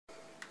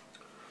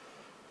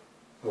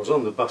was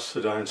on the bus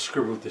today and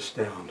scribbled this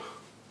down.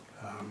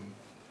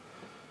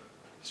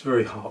 It's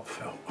very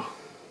heartfelt.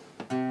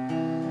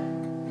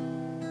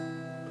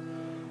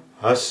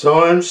 I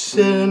saw him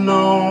sitting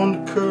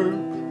on the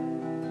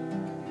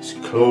curb, his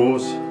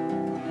clothes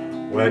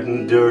wet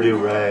and dirty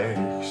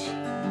rags.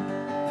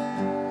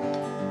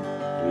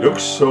 He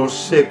looked so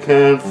sick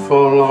and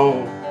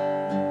forlorn,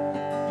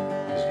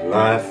 his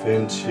life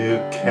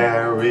into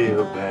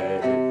carrier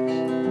bags.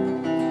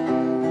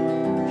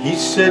 He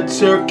said,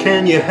 "Sir,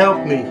 can you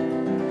help me?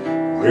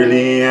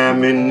 Really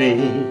am in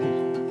need.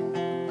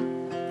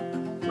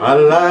 My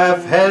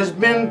life has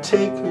been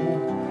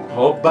taken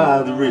all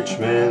by the rich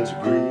man's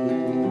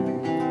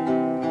greed.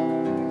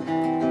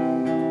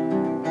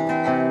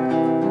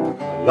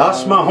 I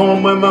lost my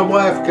home when my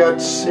wife got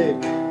sick,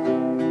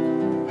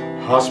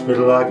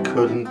 hospital I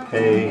couldn't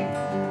pay.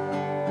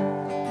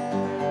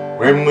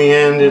 When we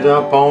ended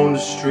up on the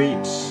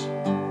streets,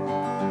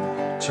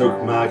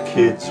 took my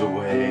kids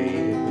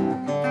away."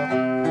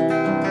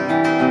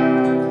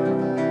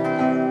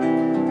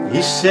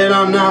 He said,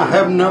 "I now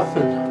have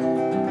nothing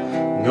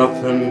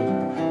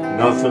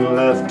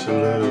left to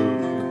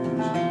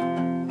lose.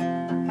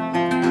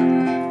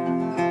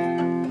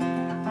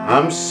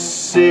 I'm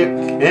sick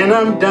and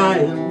I'm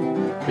dying,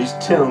 please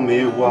tell me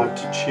what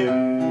to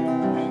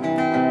choose."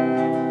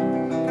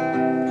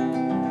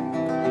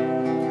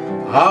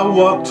 I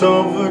walked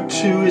over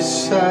to his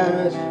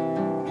side,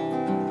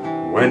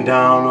 went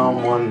down on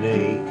one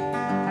knee.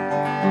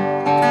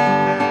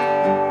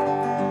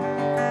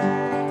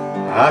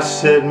 I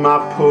said, "My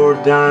poor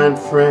dying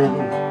friend,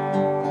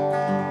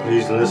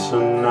 please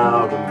listen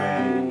now to me."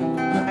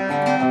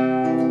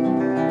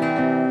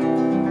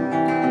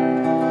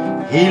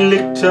 He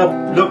looked up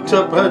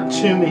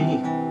to me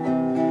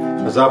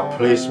as I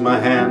placed my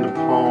hand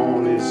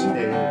upon his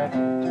head.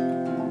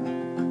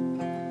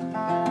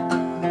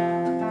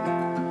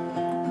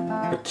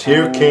 A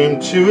tear came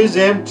to his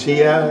empty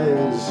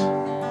eyes.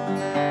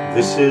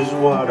 This is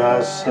what I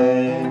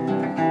said: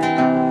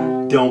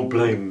 "Don't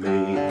blame me,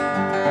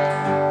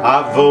 I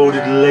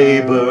voted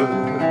Labour.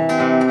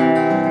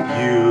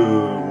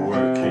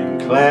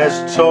 Class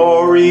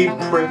Tory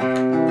prick,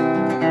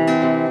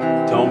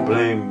 don't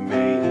blame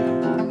me,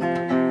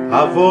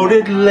 I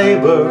voted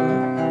Labour.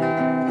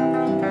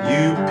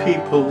 You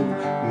people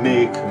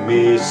make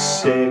me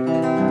sick.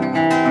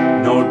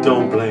 No,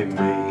 don't blame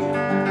me,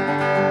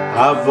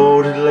 I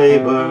voted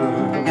Labour.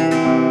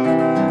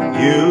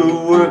 You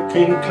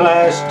working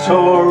class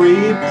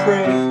Tory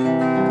prick,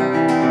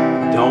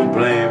 don't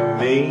blame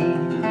me,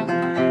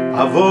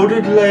 I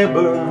voted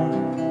Labour.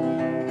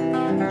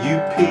 You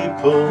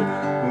people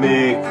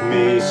make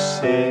me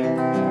sick.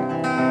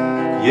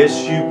 Yes,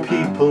 you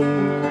people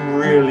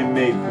really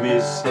make me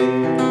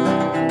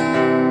sick."